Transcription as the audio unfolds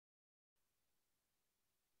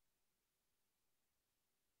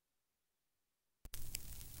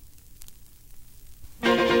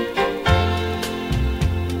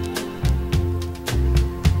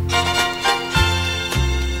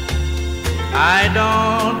I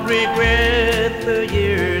don't regret the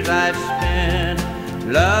years I've spent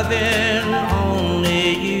loving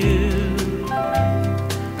only you.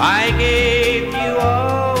 I gave you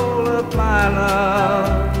all of my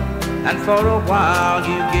love, and for a while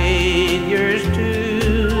you gave yours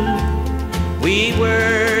too. We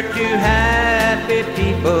were two happy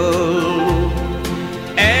people,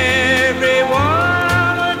 everyone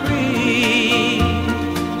agreed,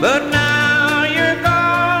 but now you're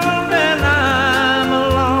gone and I'm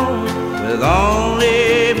alone with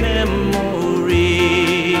only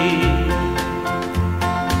memories.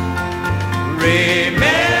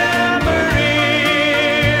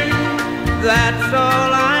 Remembering, that's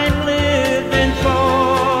all I'm living for.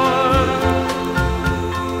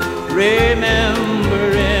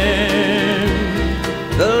 Remembering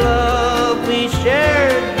the love we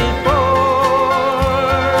shared before.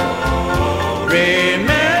 Remembering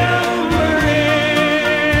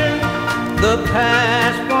the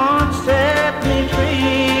past won't set me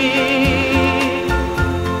free.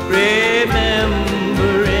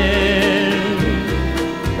 Remembering,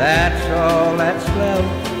 that's all that's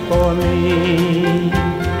left for me.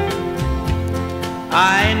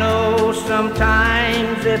 I know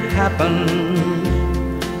sometimes it happens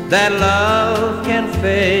that love can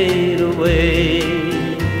fade away,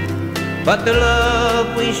 but the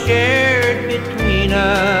love we shared between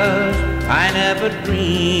us, I never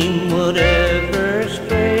dreamed would ever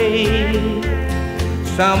stray.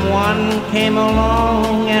 Someone came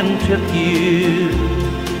along and took you,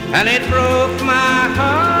 and it broke my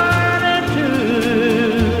heart.